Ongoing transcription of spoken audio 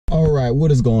Alright,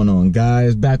 what is going on,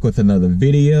 guys? Back with another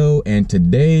video, and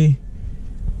today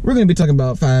we're going to be talking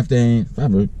about 5 things. I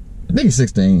think it's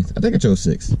 6 things. I think I chose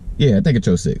 6. Yeah, I think I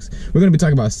chose 6. We're going to be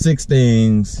talking about 6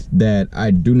 things that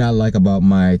I do not like about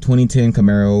my 2010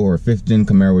 Camaro or 5th gen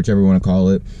Camaro, whichever you want to call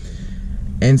it.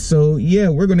 And so, yeah,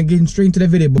 we're going to get straight into that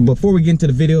video. But before we get into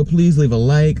the video, please leave a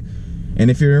like. And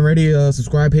if you're ready to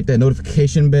subscribe, hit that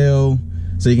notification bell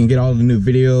so you can get all the new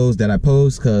videos that I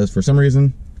post. Because for some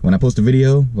reason, when I post a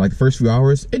video, like the first few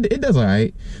hours, it does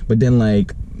alright. But then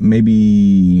like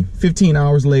maybe 15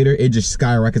 hours later, it just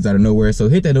skyrockets out of nowhere. So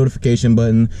hit that notification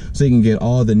button so you can get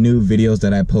all the new videos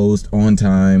that I post on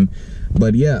time.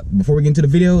 But yeah, before we get into the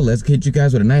video, let's hit you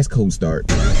guys with a nice cold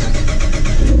start.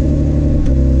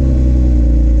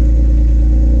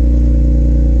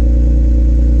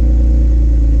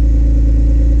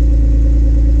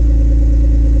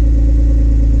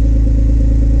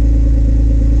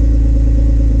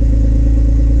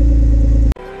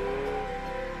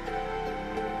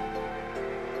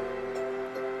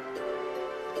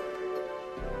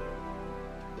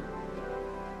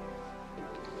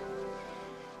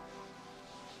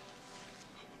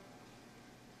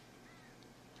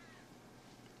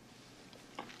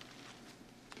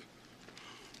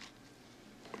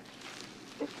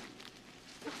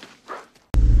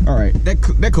 Alright,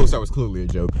 that cold start was clearly a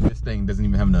joke. This thing doesn't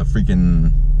even have enough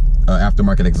freaking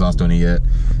aftermarket exhaust on it yet.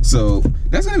 So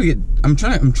that's gonna be I'm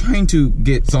trying to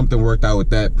get something worked out with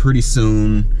that pretty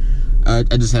soon. I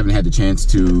just haven't had the chance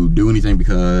to do anything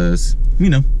because, you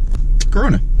know,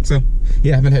 Corona. So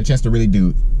yeah, I haven't had a chance to really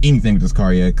do anything with this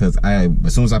car yet, because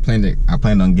as soon as I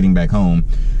planned on getting back home,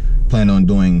 planned on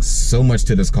doing so much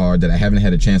to this car that I haven't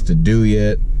had a chance to do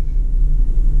yet.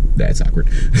 That's awkward.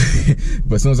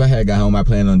 But as soon as I got home, I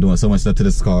planned on doing so much stuff to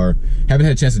this car. Haven't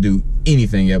had a chance to do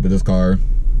anything yet with this car,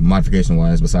 modification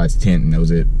wise, besides tint, and that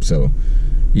was it. So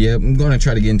yeah, I'm gonna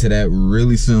try to get into that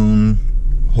really soon,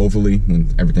 hopefully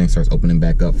when everything starts opening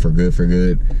back up for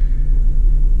good.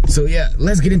 So yeah,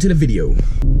 let's get into the video.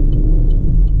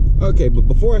 Okay, but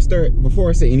before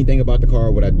I say anything about the car,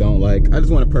 what I don't like, I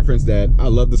just want to preference that I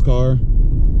love this car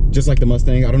just like the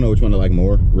Mustang. I don't know which one I like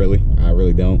more, really. I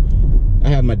really don't. I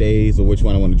have my days of which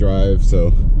one I want to drive.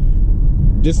 So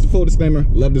just a full disclaimer,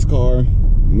 love this car,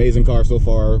 amazing car so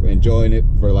far, enjoying it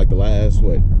for like the last,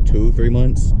 what, 2-3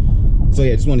 months. So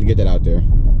yeah, just wanted to get that out there.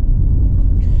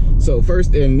 So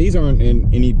first, and these aren't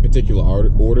in any particular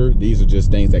order, these are just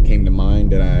things that came to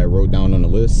mind that I wrote down on the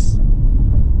list.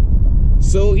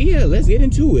 So yeah, let's get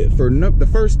into it. For the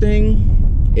first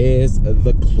thing is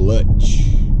the clutch.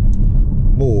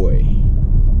 Boy,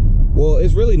 well,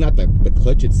 it's really not the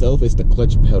clutch itself, it's the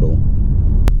clutch pedal.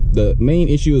 The main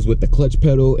issue is with the clutch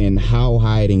pedal and how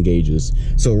high it engages.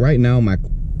 So right now my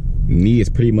knee is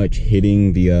pretty much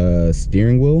hitting the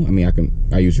steering wheel. I mean,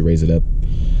 I usually raise it up,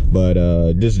 but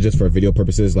this is just for video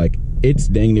purposes. Like, it's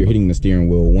dang near hitting the steering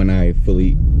wheel when I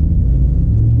fully,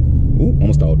 ooh,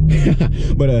 almost stalled.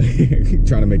 But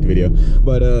trying to make the video,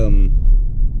 but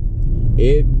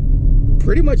it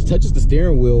pretty much touches the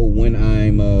steering wheel when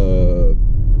I'm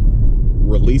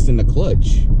releasing the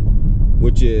clutch,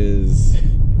 which is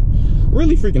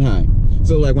really freaking high.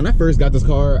 So like when I first got this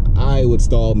car, I would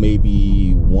stall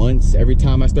maybe once every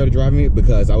time I started driving it,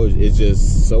 because it's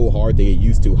just so hard to get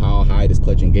used to how high this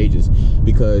clutch engages,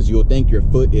 because you'll think your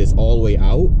foot is all the way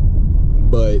out,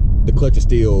 but the clutch is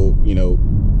still, you know,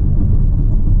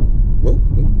 whoa,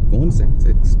 going to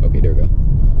 6. Okay, there we go.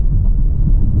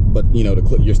 But you know,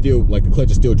 you're still, like, the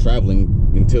clutch is still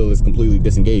traveling until it's completely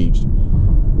disengaged,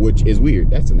 which is weird.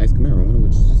 That's a nice Camaro. I wonder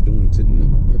what it's just doing sitting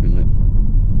in the parking lot.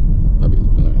 Probably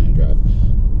learn how to drive.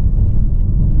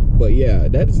 But yeah,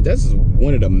 that's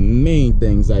one of the main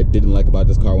things I didn't like about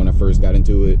this car when I first got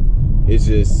into it. It's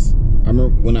just, I remember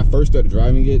when I first started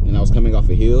driving it and I was coming off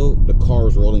a hill, the car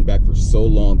was rolling back for so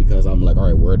long because I'm like, all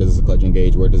right, where does the clutch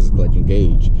engage? Where does the clutch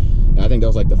engage? And I think that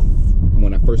was like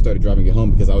when I first started driving it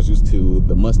home, because I was used to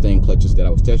the Mustang clutches that I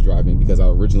was test driving, because I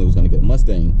originally was going to get a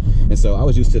Mustang, and so I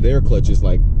was used to their clutches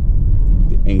like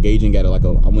engaging at I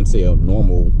wouldn't say a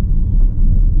normal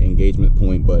engagement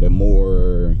point, but a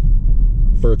more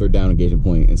further down engagement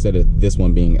point, instead of this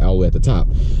one being all the way at the top,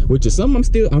 which is something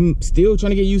I'm still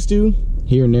trying to get used to.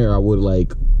 Here and there I would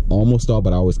like almost stop,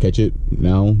 but I always catch it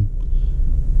now.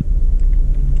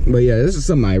 But yeah, this is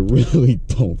something I really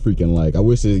don't freaking like. I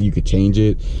wish that you could change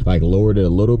it, like lower it a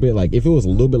little bit. Like if it was a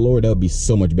little bit lower, that would be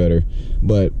so much better.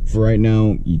 But for right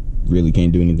now, you really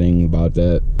can't do anything about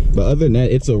that. But other than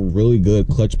that, it's a really good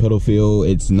clutch pedal feel.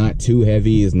 It's not too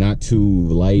heavy, it's not too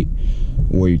light,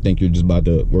 where you think you're just about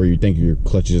to, where you think your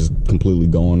clutch is completely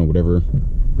gone or whatever.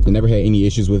 I never had any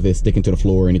issues with it sticking to the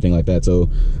floor or anything like that. So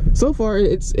far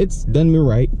it's done me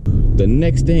right. The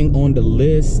next thing on the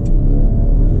list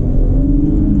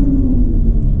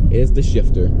is the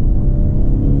shifter.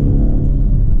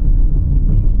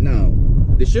 Now,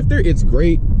 the shifter, it's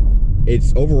great.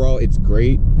 Overall it's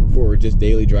great for just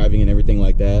daily driving and everything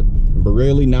like that, but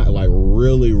really not like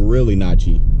really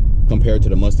notchy compared to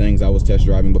the Mustangs I was test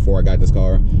driving before I got this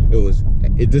car.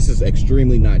 This is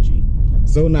extremely notchy.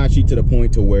 So notchy to the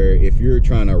point to where if you're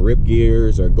trying to rip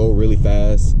gears or go really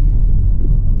fast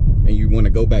and you want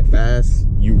to go back fast,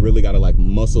 you really got to like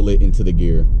muscle it into the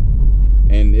gear.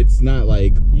 And it's not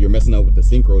like you're messing up with the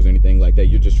synchros or anything like that.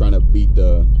 You're just trying to beat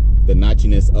the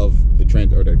notchiness of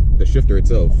the shifter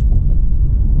itself.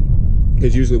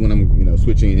 Because usually when I'm, you know,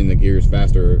 switching in the gears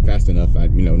fast enough, I,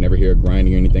 you know, never hear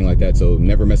grinding or anything like that. So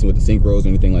never messing with the synchros or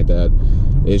anything like that.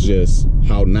 It's just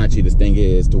how notchy this thing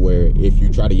is to where if you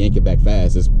try to yank it back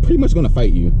fast, it's pretty much going to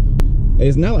fight you.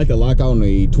 It's not like the lockout on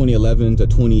the 2011 to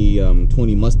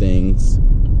 2020 Mustangs.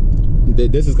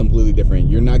 This is completely different.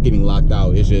 You're not getting locked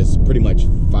out. It's just pretty much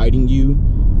fighting you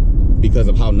because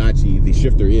of how notchy the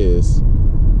shifter is.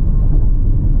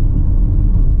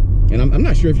 And I'm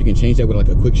not sure if you can change that with like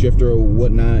a quick shifter or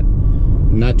whatnot.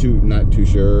 Not too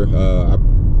sure.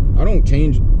 I don't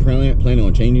plan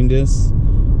on changing this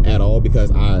at all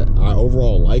because I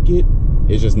overall like it.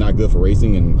 It's just not good for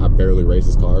racing, and I barely race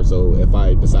this car. So if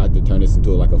I decide to turn this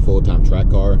into like a full-time track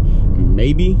car,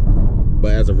 maybe.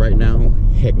 But as of right now,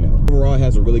 heck no. Overall, it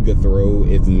has a really good throw.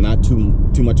 It's not too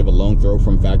much of a long throw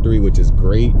from factory, which is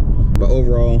great. But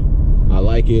overall, I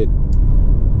like it.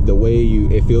 The way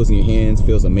it feels in your hands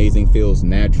feels amazing, feels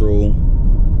natural.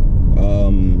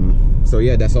 So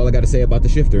yeah, that's all I got to say about the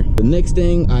shifter. The next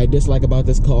thing I dislike about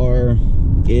this car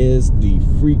is the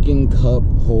freaking cup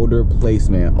holder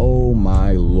placement. Oh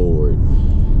my lord.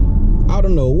 I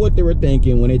don't know what they were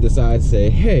thinking when they decided to say,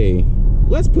 hey,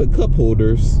 let's put cup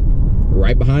holders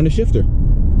right behind the shifter.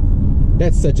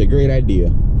 That's such a great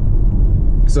idea.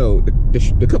 So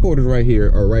the cup holders right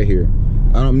here are right here.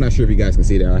 I'm not sure if you guys can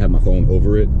see that. I have my phone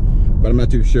over it, but I'm not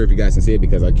too sure if you guys can see it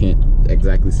because I can't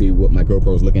exactly see what my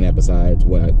GoPro is looking at besides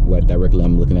what directly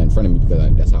I'm looking at in front of me,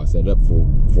 because that's how I set it up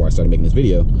before I started making this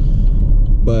video.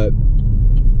 But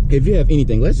if you have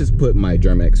anything, let's just put my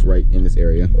Germex right in this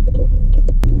area.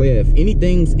 But yeah, if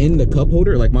anything's in the cup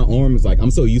holder, like my arm is like,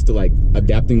 I'm so used to like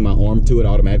adapting my arm to it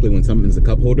automatically when something's a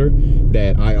cup holder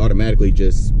that I automatically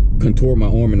just contort my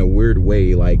arm in a weird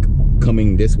way, like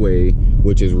coming this way,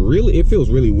 which is really, it feels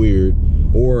really weird.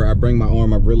 Or I bring my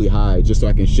arm up really high just so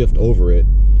I can shift over it,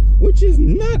 which is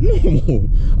not normal.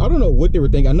 I don't know what they were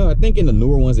thinking. I think in the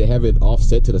newer ones they have it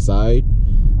offset to the side.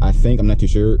 I'm not too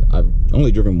sure. I've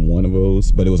only driven one of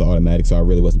those, but it was automatic, so I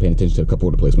really wasn't paying attention to the cup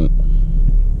holder placement.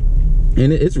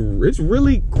 And it's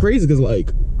really crazy because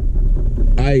like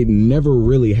I never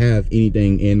really have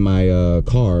anything in my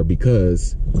car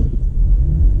because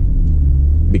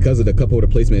of the cup holder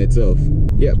placement itself.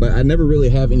 Yeah, but I never really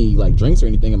have any like drinks or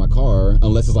anything in my car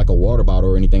unless it's like a water bottle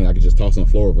or anything I could just toss on the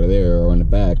floor over there or in the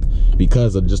back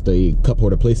because of just the cup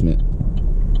holder placement,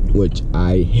 which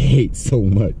I hate so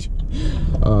much.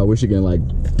 I wish you can like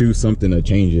do something to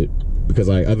change it, because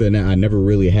like other than that I never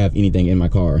really have anything in my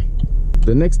car.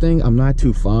 The next thing I'm not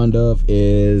too fond of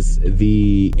is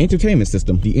the entertainment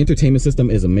system. The entertainment system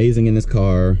is amazing in this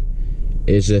car.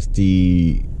 It's just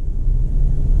the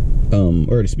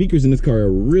speakers in this car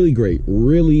are really great,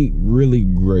 really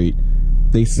great.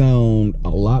 They sound a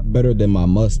lot better than my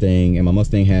Mustang, and my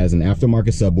Mustang has an aftermarket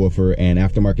subwoofer and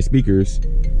aftermarket speakers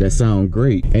that sound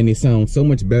great, and they sound so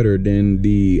much better than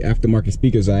the aftermarket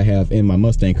speakers I have in my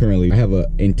Mustang currently. I have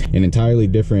an entirely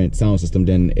different sound system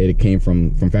than it came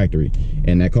from factory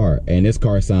in that car, and this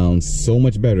car sounds so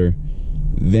much better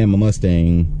than my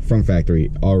Mustang from factory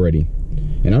already.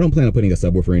 And I don't plan on putting a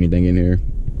subwoofer or anything in here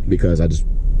because I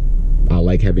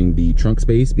like having the trunk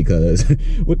space, because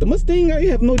with the Mustang I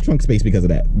have no trunk space because of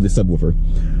that, the subwoofer.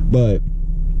 But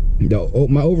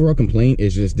my overall complaint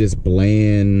is just this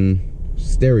bland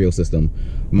stereo system.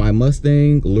 My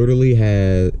Mustang literally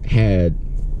had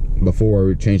before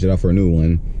we changed it out for a new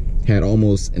one, had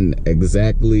almost an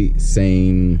exactly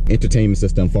same entertainment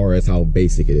system as far as how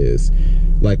basic it is.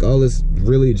 Like all this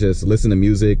really just listen to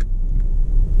music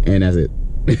and that's it.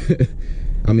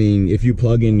 I mean, if you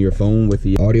plug in your phone with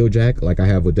the audio jack, like I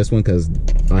have with this one, because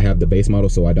I have the base model,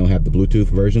 so I don't have the Bluetooth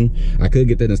version. I could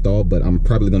get that installed, but I'm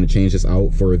probably going to change this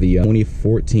out for the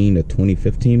 2014 to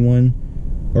 2015 one.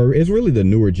 Or it's really the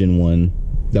newer gen one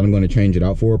that I'm going to change it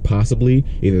out for, possibly.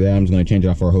 Either that, I'm just going to change it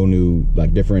out for a whole new,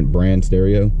 like, different brand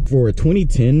stereo. For a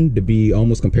 2010 to be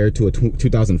almost compared to a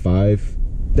 2005,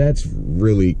 that's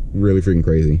really freaking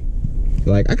crazy.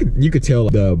 Like you could tell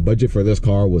the budget for this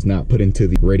car was not put into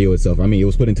the radio itself. I mean, it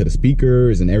was put into the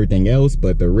speakers and everything else,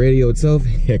 but the radio itself,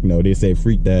 heck no. They say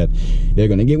freak that. They're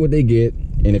gonna get what they get,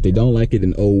 and if they don't like it,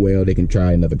 then oh well, they can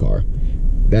try another car.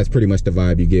 That's pretty much the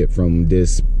vibe you get from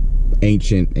this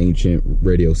ancient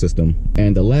radio system.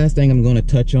 And the last thing I'm going to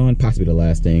touch on, possibly the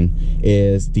last thing,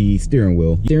 is the steering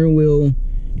wheel. Steering wheel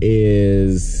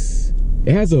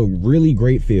it has a really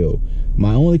great feel.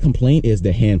 My only complaint is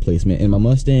the hand placement. In my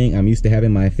Mustang, I'm used to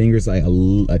having my fingers like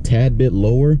a tad bit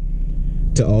lower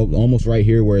to almost right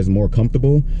here where it's more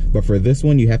comfortable, but for this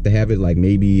one you have to have it like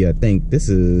maybe, I think this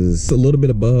is a little bit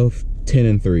above 10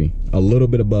 and 3, a little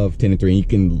bit above 10 and 3.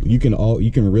 You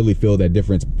can really feel that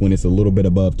difference when it's a little bit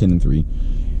above 10 and 3.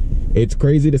 It's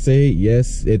crazy to say,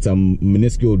 yes, it's a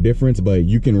minuscule difference, but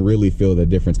you can really feel the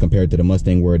difference compared to the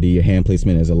Mustang where the hand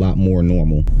placement is a lot more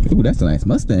normal. Ooh, that's a nice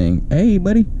Mustang. Hey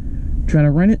buddy, trying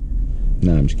to rent it?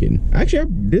 Nah, I'm just kidding. Actually,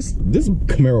 this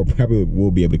Camaro probably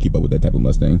will be able to keep up with that type of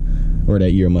Mustang, or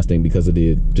that year Mustang, because of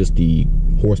just the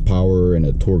horsepower and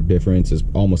the torque difference is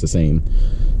almost the same.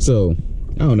 So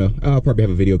I don't know, I'll probably have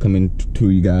a video coming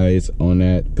to you guys on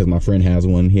that, because my friend has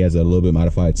one. He has a little bit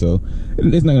modified, so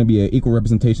it's not going to be an equal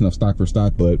representation of stock for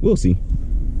stock, but we'll see.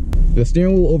 The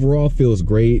steering wheel overall feels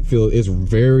great. It's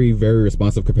very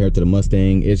responsive compared to the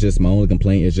Mustang. It's just, my only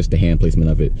complaint is just the hand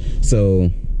placement of it. So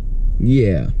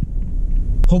yeah,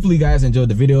 hopefully you guys enjoyed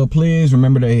the video. Please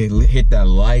remember to hit that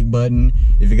like button.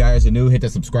 If you guys are new, hit the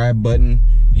subscribe button,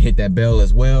 hit that bell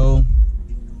as well,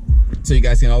 so you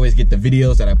guys can always get the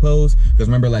videos that I post. Because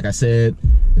remember, like I said,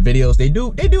 the videos, they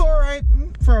do all right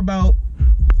for about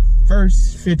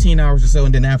first 15 hours or so,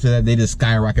 and then after that they just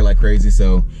skyrocket like crazy.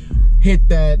 So hit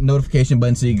that notification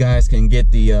button so you guys can get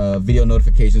the video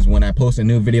notifications when I post a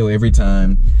new video every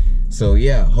time. So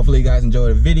yeah, hopefully you guys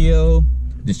enjoyed the video.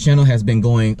 This channel has been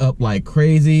going up like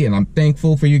crazy, and I'm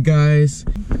thankful for you guys.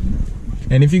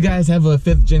 And if you guys have a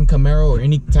 5th gen Camaro or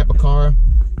any type of car,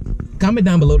 comment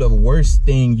down below the worst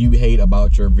thing you hate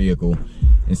about your vehicle,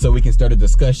 and so we can start a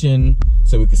discussion,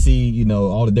 so we can see, you know,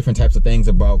 all the different types of things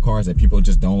about cars that people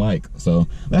just don't like. So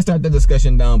let's start the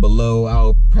discussion down below.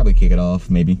 I'll probably kick it off,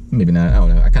 maybe not, I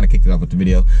don't know. I kind of kicked it off with the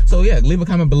video. So yeah, leave a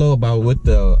comment below about what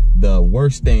the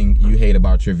worst thing you hate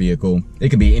about your vehicle. It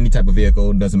can be any type of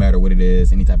vehicle, doesn't matter what it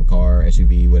is, any type of car,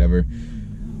 SUV, whatever.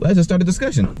 Let's just start a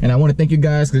discussion. And I want to thank you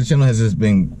guys, because the channel has just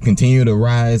been continuing to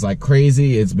rise like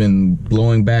crazy. It's been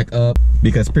blowing back up,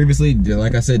 because previously,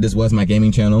 like I said, this was my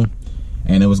gaming channel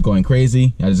and it was going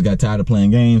crazy. I just got tired of playing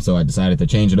games, so I decided to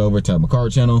change it over to my car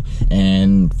channel,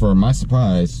 and for my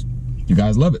surprise, you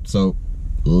guys love it. So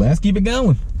let's keep it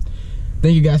going.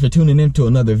 Thank you guys for tuning in to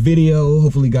another video.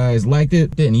 Hopefully you guys liked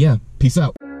it. Then yeah, peace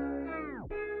out.